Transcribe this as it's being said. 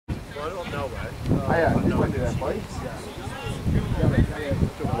don't know where. Yeah, this went to their place.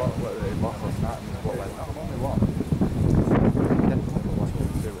 What they lost last night and what went on. Only one.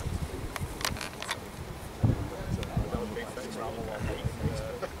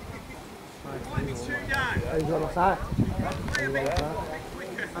 He's on the side.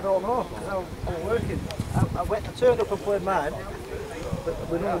 I don't know, because I was working. I turned up and played mine, but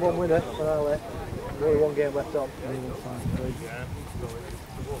we're only one winner when I left. Only one game left on.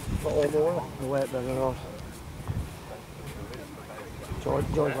 Got all more. The way up there, the road.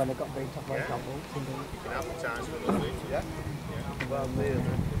 George when they got beat off like that. Yeah? Well,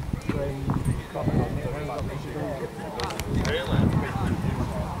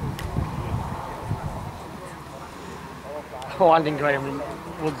 oh, Andy and Graham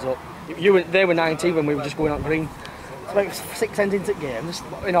Woods up. They were 19 when we were just going on green. It's about 6 endings at games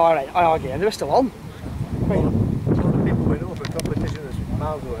in our game. They were still on. I mean, people went over a competition that's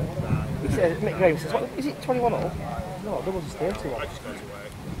miles away. He said, Mick Graham says, what, is it 21 all? No, there was 31.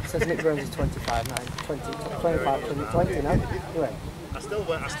 He says Mick Graham is 25 now, 25, 20 now. Anyway. I still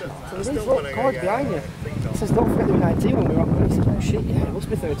so there's these little cords behind you. He says, don't forget they were 19 when we were on green. He says, oh shit, yeah, it must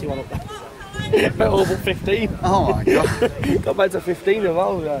be 31 up there. But all but 15. Oh my god. Got back to 15 of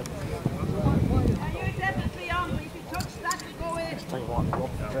all, yeah. You're definitely on, but if you touch that, you go in. Tell you what, go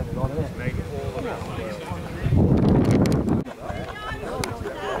turn it on, innit? make all of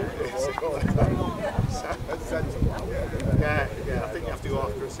yeah, I think you have to go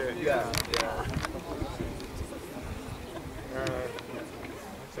after a certain. Yeah.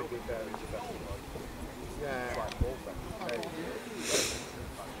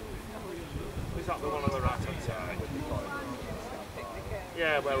 Is that the one on the right hand side?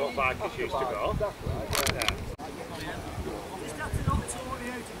 Yeah, where what bikers used to go.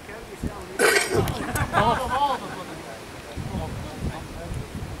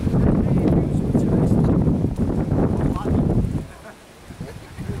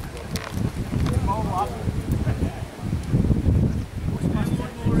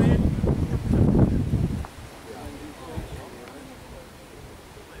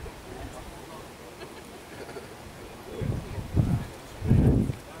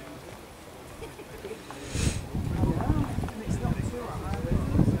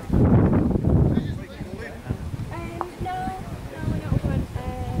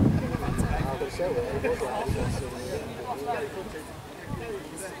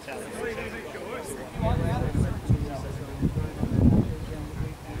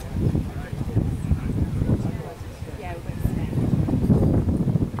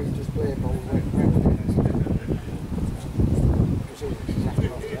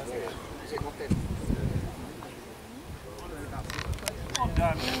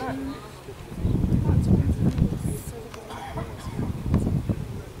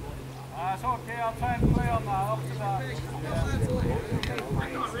 It's okay, I'll try and play on that after that.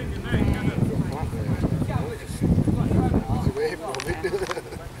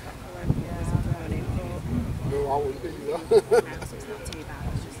 No, I wouldn't do that.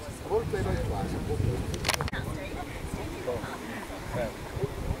 I want to play those twice.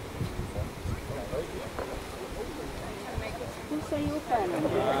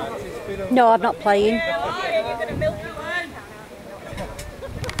 No, I'm not playing.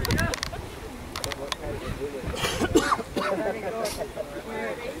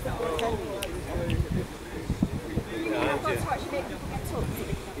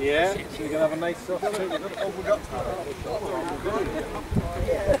 Yeah, so you're going to have a nice soft tea. Oh, we got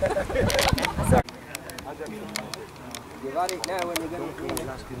You've had it now when you're going to clean it.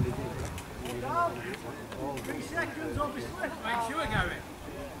 3 seconds, obviously. Make sure going.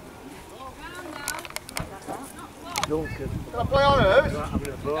 Can I play on hers?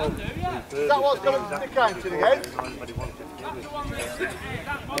 Is that what's going to stick out to the game?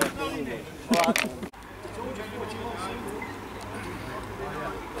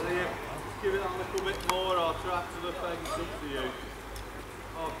 Give it a little bit more or try to the thing, it's up to you.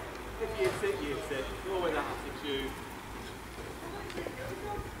 Oh, if you sit, you sit. Go with that attitude.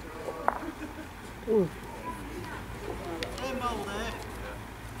 Same ball there.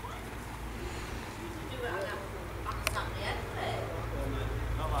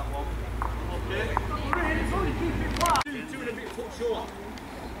 Not that one. Okay. It's only keep it flat. Two and a bit foot short.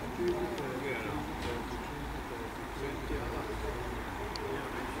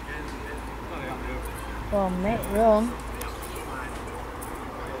 Go on, mate, run.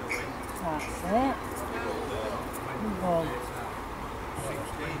 That's it. Go on.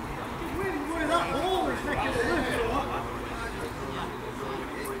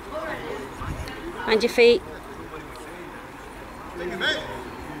 Mind your feet.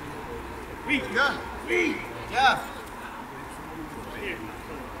 Yeah. Yeah.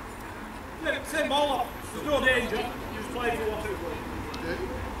 Same ball up. There's no danger. You just play for what it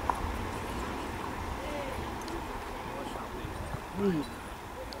was.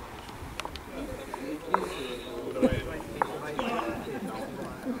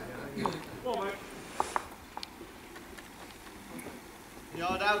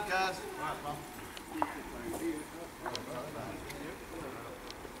 Yard out, guys.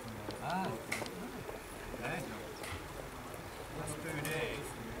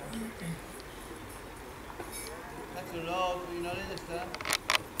 That's a roll, you're not in this time.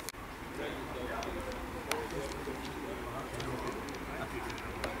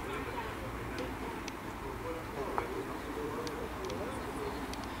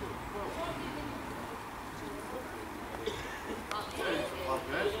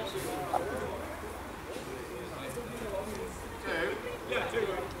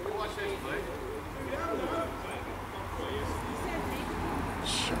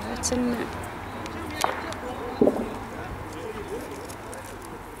 Short, isn't it?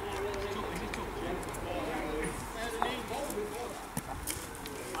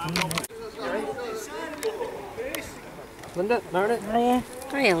 Linda, Meredith. Oh yeah.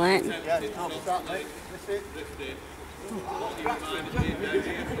 Hiya, Leighton. Yeah, no, start, mate. Lift it.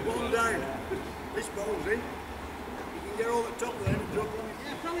 One down. This ball's in. You can get all the top there and drop on it.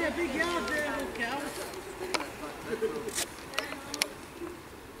 Yeah, probably a big yard there, Cal.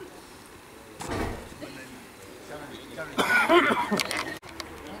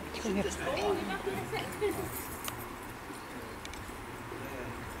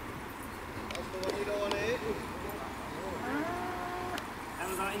 And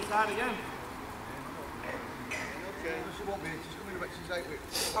that inside again. Okay, she won't be, she's coming back, she's out with.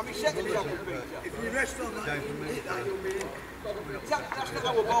 How many seconds have you been? If you rest on that, hit that, you'll be in. That's not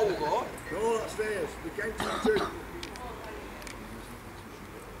our ball, though. No, that's theirs. The counting two.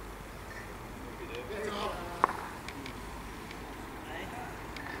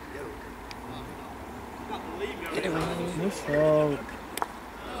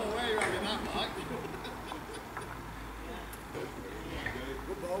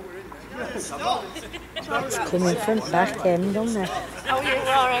 So, it's coming from back end, doesn't it?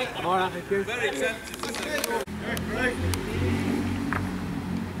 I'm alright, thank you. Very tempted.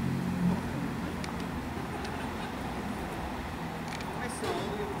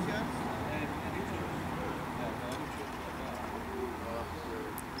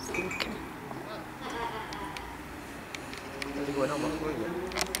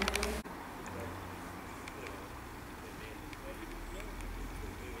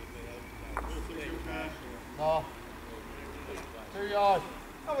 No. 2 yards.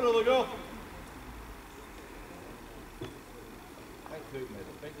 Have another go.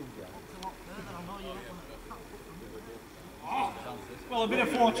 Well, a bit of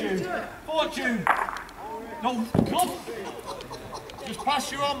fortune. Fortune! No, come! Just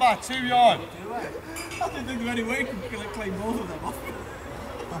pass you on by 2 yards. I didn't think of any way to claim both of them off.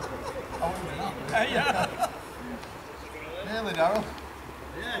 Yeah. Nearly, Darryl.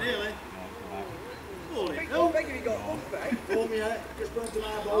 Yeah, nearly. I think he got up there. Told me just going to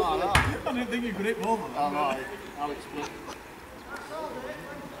my ball. Oh, no. I didn't think you could hit both of them. Oh, no. Alex split.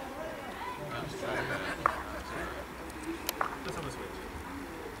 Let's have a switch.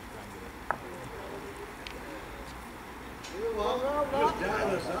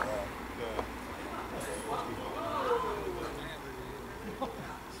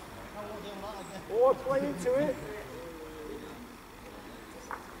 Oh, play into it.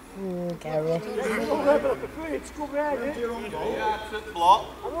 Gary. I prefer you to come round it. Yeah, it's at the block.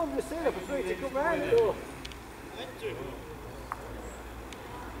 I'm not just saying I prefer you to come round it though.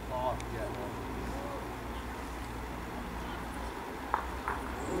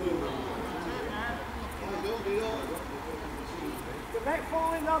 The net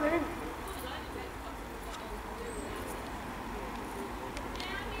falling on him.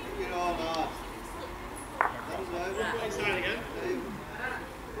 Get on, Inside again.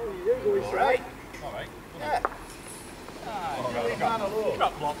 You do go inside. Alright. Yeah.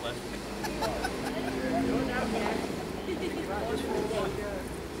 Crap block then.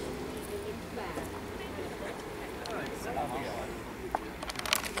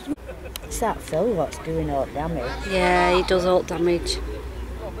 It's that Phil what's doing all the damage. Yeah, he does all damage.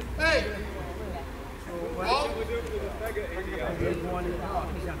 Hey!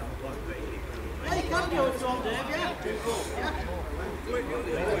 Yeah, you can do it all, Dave, yeah.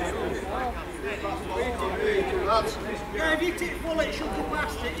 Yeah, if you take full, it should go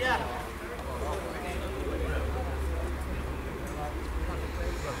past it, yeah.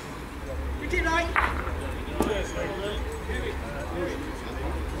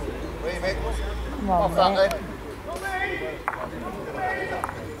 Off that then.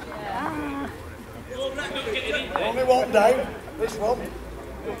 Only one down. This one.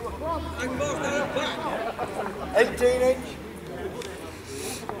 18 inch.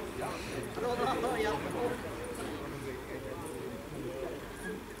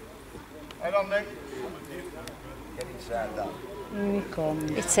 Head on, Nick. Get inside that. Here he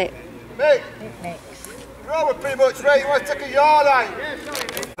comes. It's it. Nick, It mix. you're we're pretty much ready. You want to take a yard out?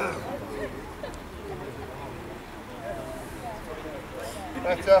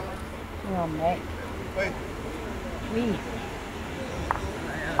 Better. Come on, Nick. Wait. Wee.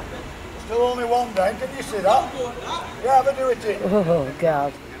 Still only one down. Can you see that? Yeah, have a do it in. Oh,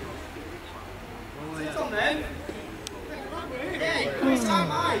 God.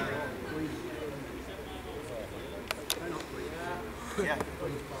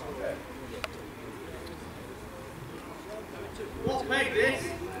 What's made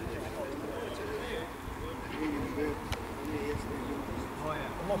this?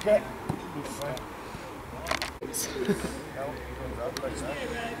 Okay.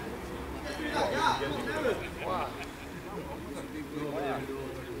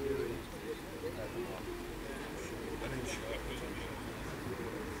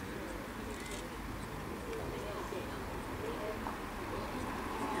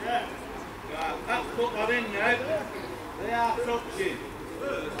 Yeah. Right, let's put that in now. They are touching.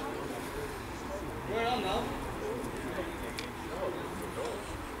 We're on now.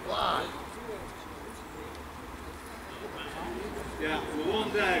 Yeah, we're one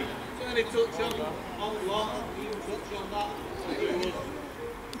down. Any touch on one, you touch on that.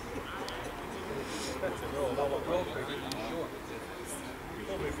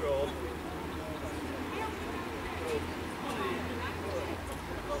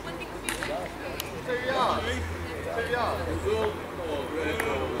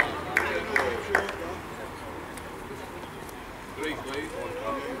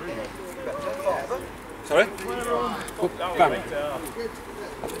 Sorry? Barry.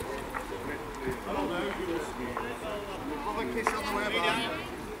 Have a kiss on the way back.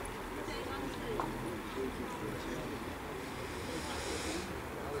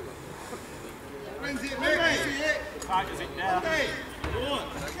 When's it, mate? See it? How does it down? Hey!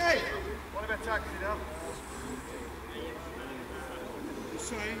 Hey! What about taxi now?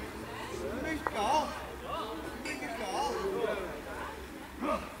 Same. Big car. Big car.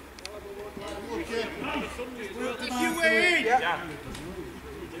 Okay. If you win! Yeah.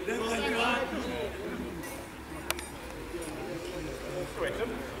 Pull it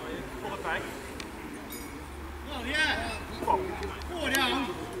back. Oh, yeah. Go down.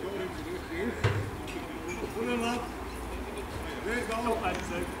 Put him up. There you go.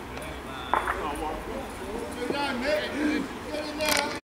 Go down, mate. Get in there.